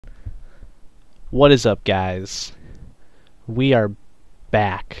What is up, guys? We are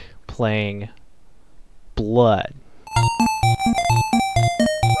back playing Blood.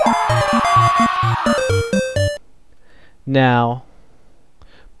 Now,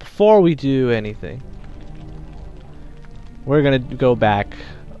 before we do anything, we're gonna go back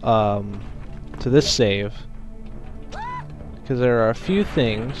to this save because there are a few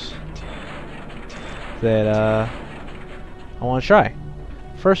things that I want to try.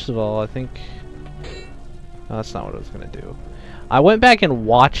 First of all, I think no, that's not what I was gonna do. I went back and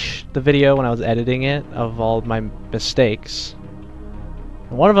watched the video when I was editing it of all my mistakes.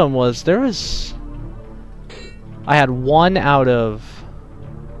 And one of them was I had 1 out of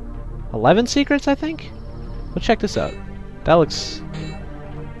 11 secrets, I think. Let's check this out. That looks.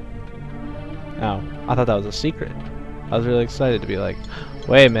 Oh, I thought that was a secret. I was really excited to be like,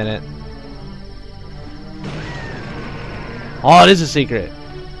 wait a minute. Oh, it is a secret.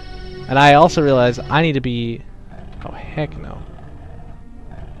 And I also realized I need to be... Oh, heck no.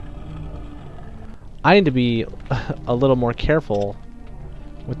 I need to be a little more careful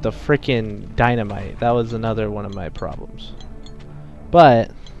with the frickin' dynamite. That was another one of my problems.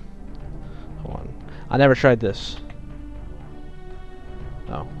 But... Hold on. I never tried this.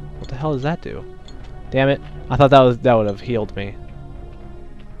 Oh. What the hell does that do? Damn it. I thought that would have healed me.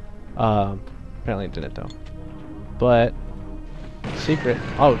 Apparently it didn't, though. But... Secret.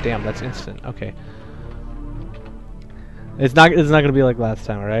 Oh damn, that's instant. Okay. It's not gonna be like last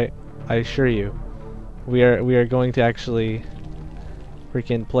time, alright? I assure you. We are going to actually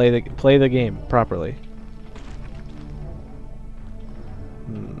freaking play the game properly.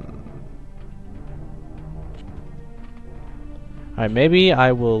 Alright, maybe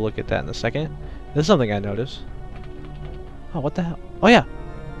I will look at that in a second. This is something I noticed. Oh, what the hell? Oh yeah!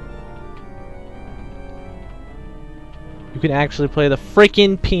 You can actually play the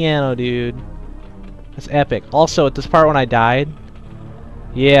freaking piano, dude. That's epic. Also, at this part when I died...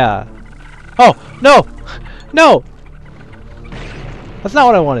 Yeah. Oh! No! No! That's not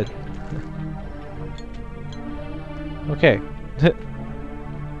what I wanted. Okay. There's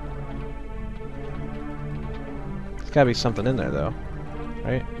gotta be something in there, though.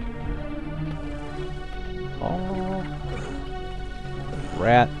 Right? Oh.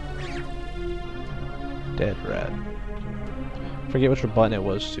 Rat. Dead rat. Forget which button it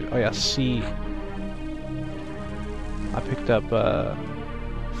was to. Oh yeah, C. I picked up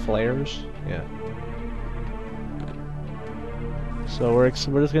flares. Yeah. So we're just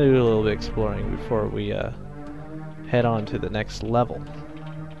gonna do a little bit of exploring before we head on to the next level.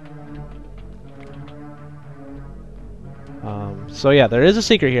 So yeah, there is a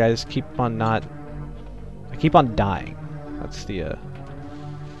secret here. I just keep on dying. That's the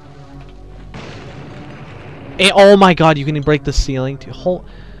And, oh my god, you can break the ceiling too.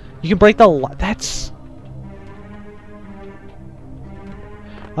 You can break the that's...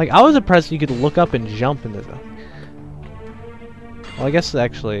 Like, I was impressed you could look up and jump in this. Well, I guess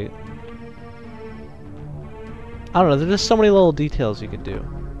actually... I don't know, there's just so many little details you could do.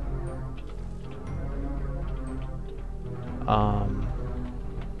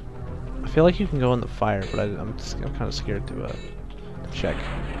 I feel like you can go in the fire, but I'm kind of scared to check.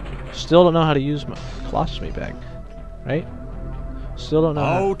 Still don't know how to use my colostomy bag, right? Still don't know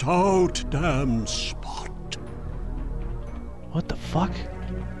Out, damn spot. What the fuck?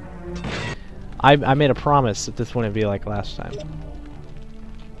 I made a promise that this wouldn't be like last time.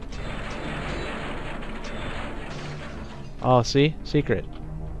 Oh, see? Secret.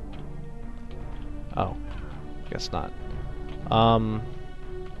 Oh. Guess not.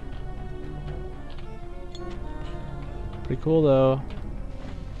 Pretty cool, though.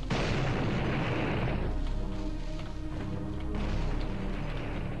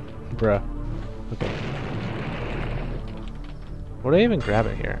 Bruh. Okay. What do I even grab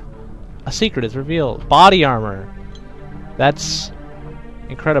it here? A secret is revealed. Body armor. That's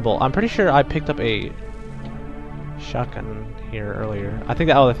incredible. I'm pretty sure I picked up a shotgun here earlier. I think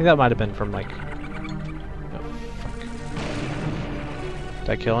that might have been from like. Oh, fuck. Did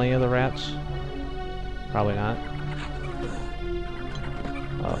I kill any of the rats? Probably not.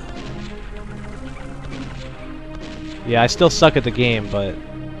 Oh. Yeah, I still suck at the game, but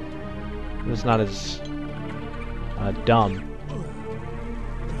it's not as dumb.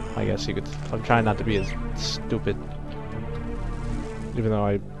 I guess you could. I'm trying not to be as stupid, even though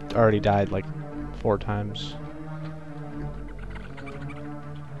I already died like 4 times.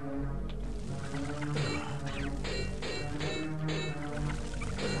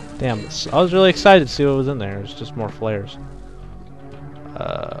 Damn, I was really excited to see what was in there. It's just more flares.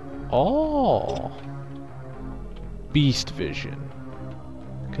 Oh, beast vision.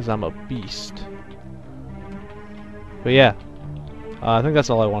 Because I'm a beast. But yeah, I think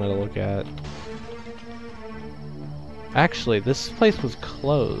that's all I wanted to look at. Actually, this place was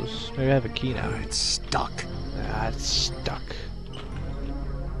closed. Maybe I have a key now. It's stuck. Ah, it's stuck.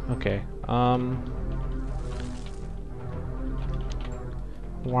 Okay,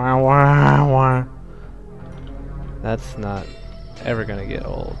 Wah. That's not ever gonna get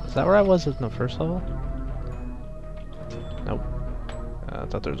old. Is that where I was in the first level? Nope. I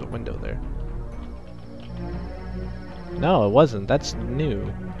thought there was a window there. No, it wasn't. That's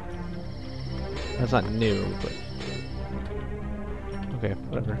new. That's not new, but... Okay,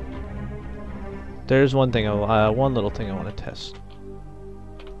 whatever. There's one thing, one little thing I want to test.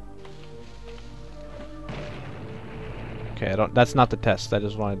 Okay, that's not the test. I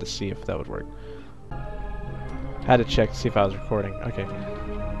just wanted to see if that would work. Had to check to see if I was recording. Okay.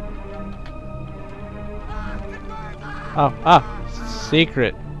 Oh,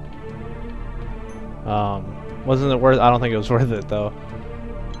 secret. Wasn't it worth? I don't think it was worth it though.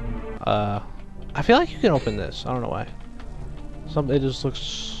 I feel like you can open this. I don't know why. It just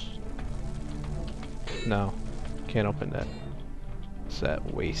looks. No, can't open that. It's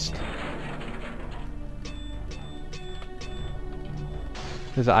that waste.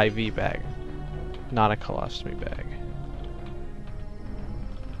 There's an IV bag, not a colostomy bag.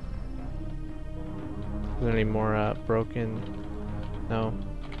 Is there any more broken? No.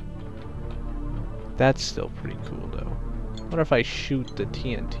 That's still pretty cool though. What if I shoot the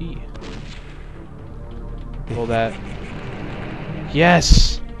TNT? Pull that.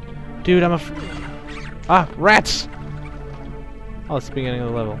 Yes! Dude, I'm a rats! Oh, it's the beginning of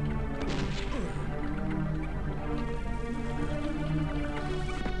the level.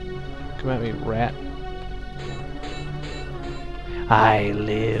 Come at me, rat. I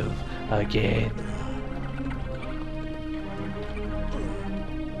live again.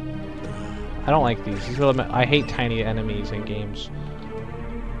 I don't like these. I hate tiny enemies in games.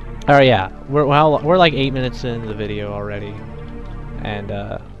 Alright, yeah. We're like 8 minutes into the video already. And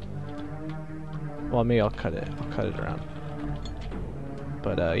well, maybe I'll cut it. I'll cut it around.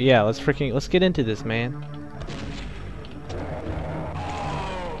 But yeah, let's get into this, man.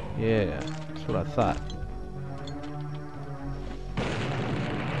 Yeah, that's what I thought.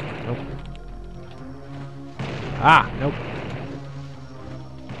 Nope. Ah, nope.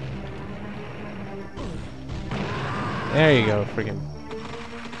 There you go, friggin'.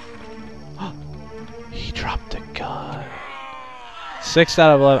 He dropped a gun. 6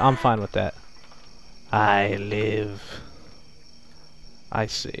 out of 11. I'm fine with that. I live. I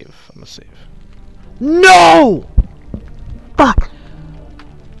save. I'm gonna save. No! Fuck!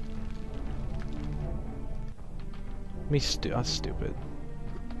 I'm stupid.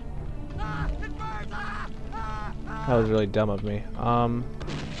 That was really dumb of me. That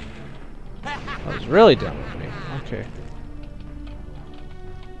was really dumb of me. Okay.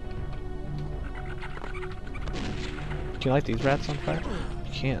 Can you light these rats on fire?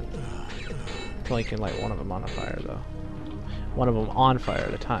 You can't. You only can light one of them on fire, though. One of them on fire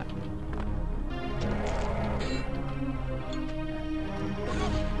at a time.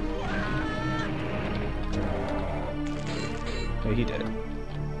 Yeah, he did.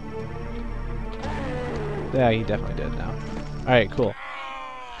 Yeah, he definitely did now. Alright, cool.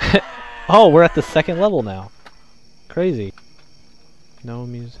 Oh, we're at the second level now. Crazy. No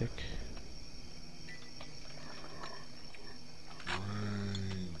music.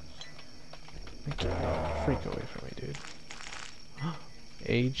 Freak away from me, dude.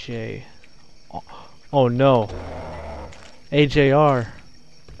 AJ. Oh no. AJR.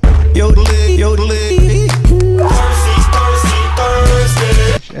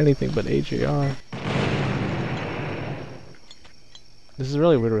 Anything but AJR. This is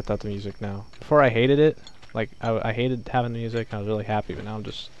really weird without the music now. Before I hated it. Like, I hated having the music and I was really happy, but now I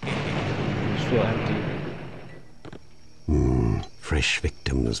just feel empty. Fresh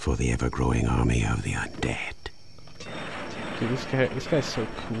victims for the ever-growing army of the undead. Dude, this guy's so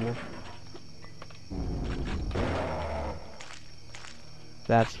cool.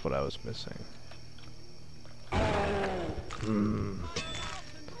 That's what I was missing.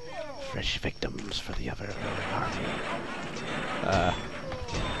 Fresh victims for the ever-growing army.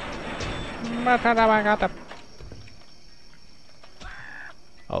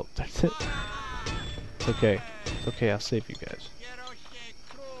 Oh, that's it. It's okay. It's okay, I'll save you guys.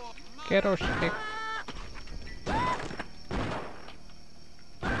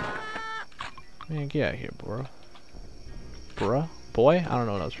 Man, get out of here, bro. Bruh? Boy? I don't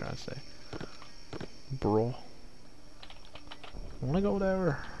know what I was trying to say. Bro. I wanna go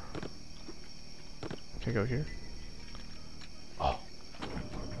there. Can I go here? Oh.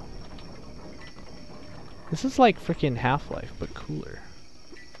 This is like freaking Half-Life, but cooler.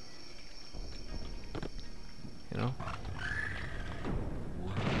 You know?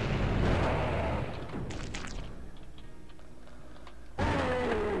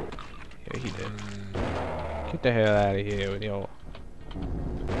 Yeah, he did. Get the hell out of here with your...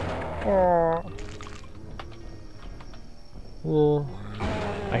 Well,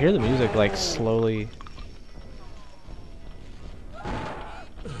 I hear the music like slowly.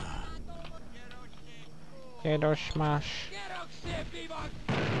 Ghetto smash.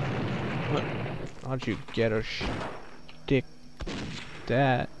 What? How'd you ghetto stick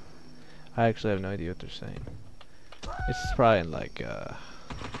that? I actually have no idea what they're saying. It's probably in like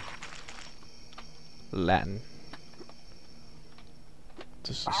Latin.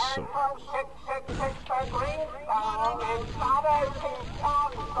 This is so...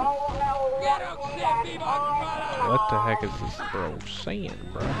 What the heck is this bro saying,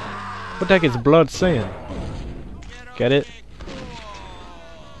 bro? What the heck is blood saying? Get it?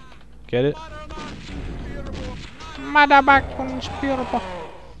 Get it?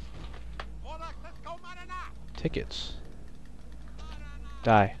 Tickets.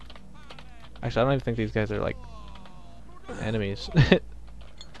 Die. Actually, I don't even think these guys are like enemies.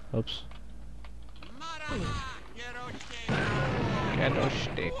 Oops.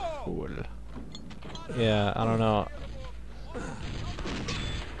 Cool. Yeah, I don't know.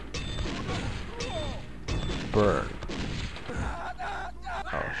 Burn.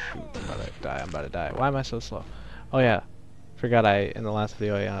 Oh shoot, I'm about to die. Why am I so slow? Oh yeah, forgot in the last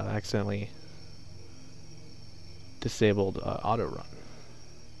video I accidentally disabled auto run.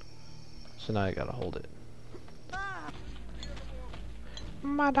 So now I gotta hold it.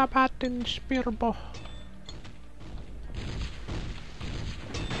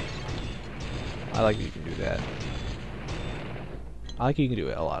 I like that you can do that. I like you can do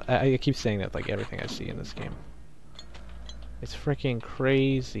it a lot. I keep saying that like everything I see in this game. It's freaking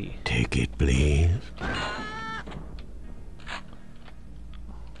crazy. Take it, please.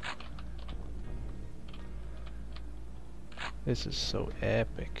 This is so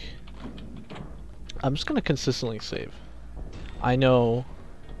epic. I'm just gonna consistently save. I know.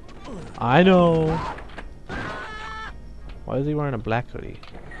 I know. Why is he wearing a black hoodie?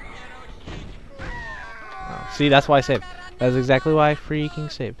 Oh, see, that's why I saved. That's exactly why I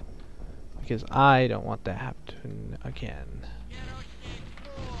freaking saved. Because I don't want that to happen again.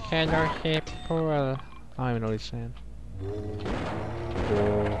 I don't even know what he's saying.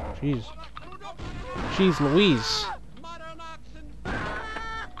 Oh, jeez. Jeez Louise.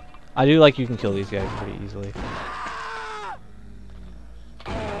 I do like you can kill these guys pretty easily.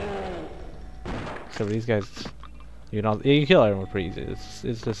 So these guys, you can kill everyone pretty easy.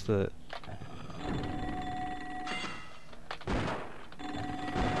 It's just the...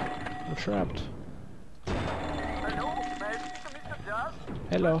 I'm trapped.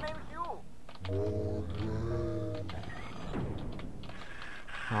 Hello.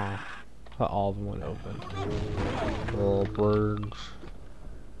 Oh, all of them went open. Oh, birds.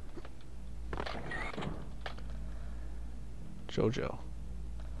 Jojo.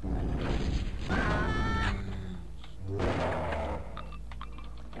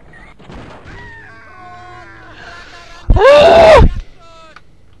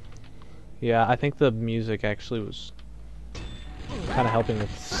 Yeah, I think the music actually was kind of helping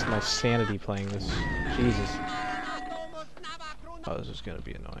with my sanity playing this. Jesus. Oh, this is gonna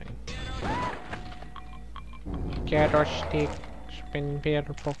be annoying. Get our stick, spin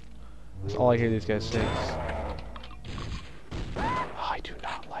beautiful. That's all I hear these guys say. Oh, I do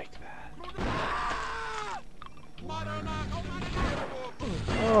not like that.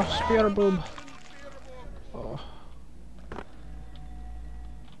 Oh, spear boob. Oh.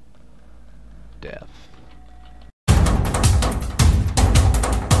 Death.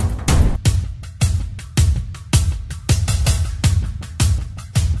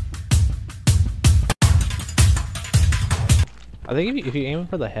 I think if you aim him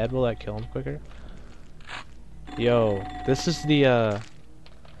for the head, will that kill him quicker? Yo, this is the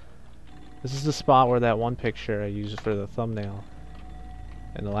spot where that one picture I used for the thumbnail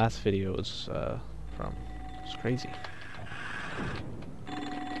in the last video was from. It's crazy.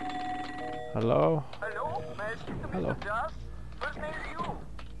 Hello? Hello? May I speak to Hello. Mr. Josh? First name is you.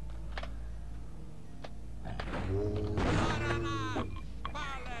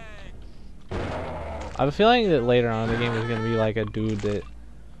 I have a feeling that later on in the game there's gonna be like a dude that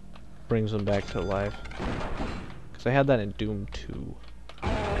brings them back to life. Cause I had that in Doom 2.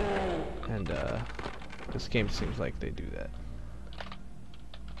 And this game seems like they do that.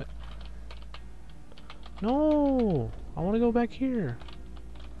 No! I wanna go back here.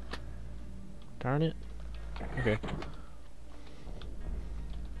 Darn it. Okay.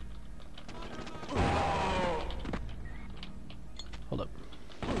 Hold up.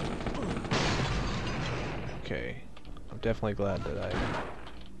 Okay. I'm definitely glad that I...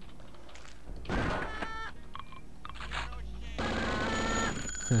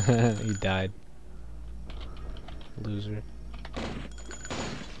 He died. Loser.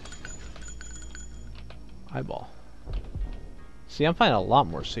 Eyeball. See, I'm finding a lot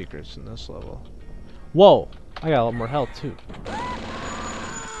more secrets in this level. Whoa! I got a lot more health too.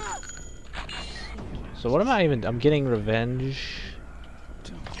 So what am I even... I'm getting revenge.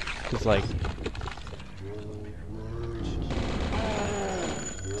 Cause like...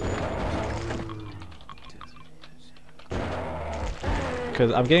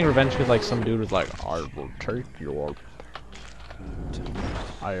 Cause I'm getting revenge because like some dude was like, I will take your...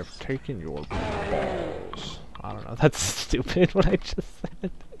 I have taken your balls. I don't know, that's stupid what I just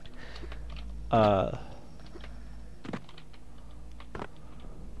said. I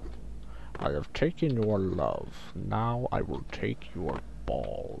have taken your love. Now I will take your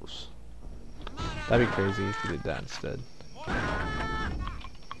balls. That'd be crazy if you did that instead.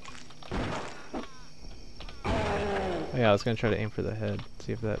 Oh, yeah, I was gonna try to aim for the head,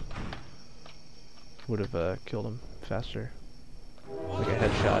 see if that would have killed him faster. Like a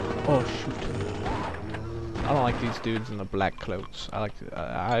headshot. Oh shoot! I don't like these dudes in the black cloaks. I like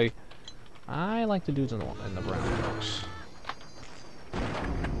the dudes in the brown cloaks.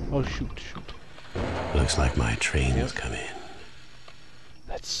 Oh shoot! Looks like my train has come in.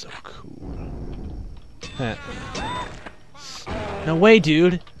 That's so cool. No way,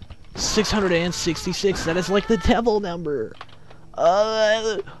 dude! 666. That is like the devil number.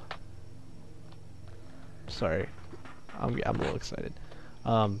 Sorry, I'm a little excited.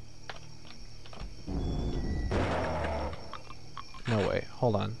 No way.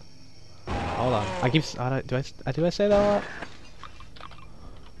 Hold on. I keep. Do I say that a lot?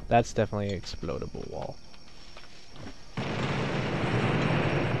 That's definitely an explodable wall.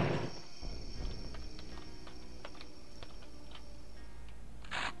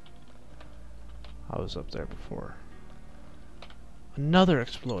 I was up there before. Another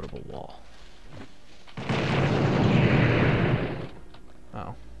explodable wall.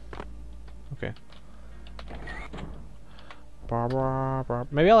 Oh. Okay.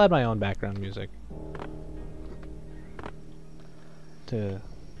 Maybe I'll add my own background music. Dude,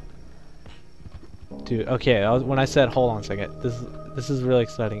 okay, when I said hold on a second, this is really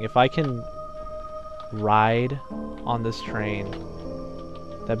exciting. If I can ride on this train,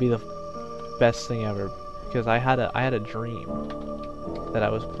 that'd be the best thing ever. Because I had a dream that I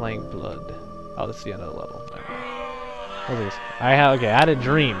was playing Blood. Oh, this is the end of the level. What is this? I had a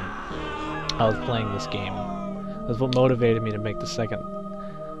dream I was playing this game. That's what motivated me to make the second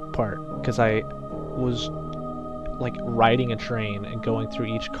part. Because I was like riding a train and going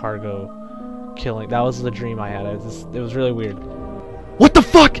through each cargo, killing. That was the dream I had. It was really weird. What the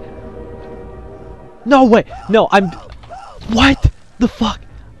fuck? No way. No, what the fuck?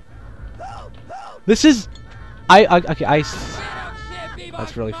 This is... Okay,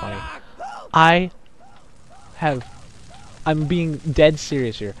 that's really funny. I'm being dead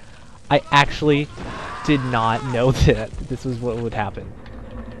serious here. I actually did not know that this was what would happen.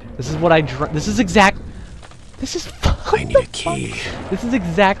 This is what this is I need a key. This is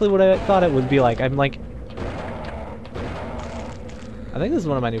exactly what I thought it would be like. I'm like... I think this is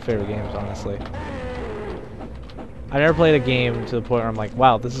one of my new favorite games, honestly. I never played a game to the point where I'm like,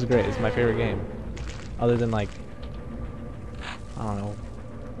 wow, this is great. It's my favorite game. Other than like, I don't know,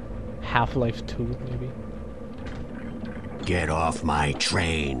 Half-Life 2 maybe. Get off my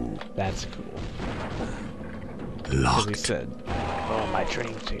train. That's cool. Locked. He said, oh, my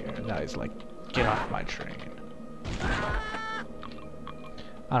train's here. And now he's like, get off my train.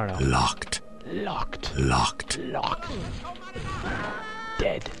 I don't know. Locked. Locked. Locked. Locked.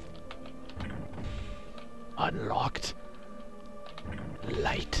 Dead. Unlocked.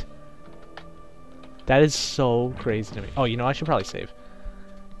 Light. That is so crazy to me. Oh, you know, I should probably save.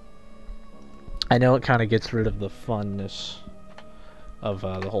 I know it kind of gets rid of the funness of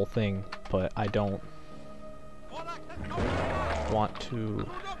the whole thing, but I don't want to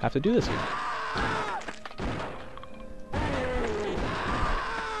have to do this again.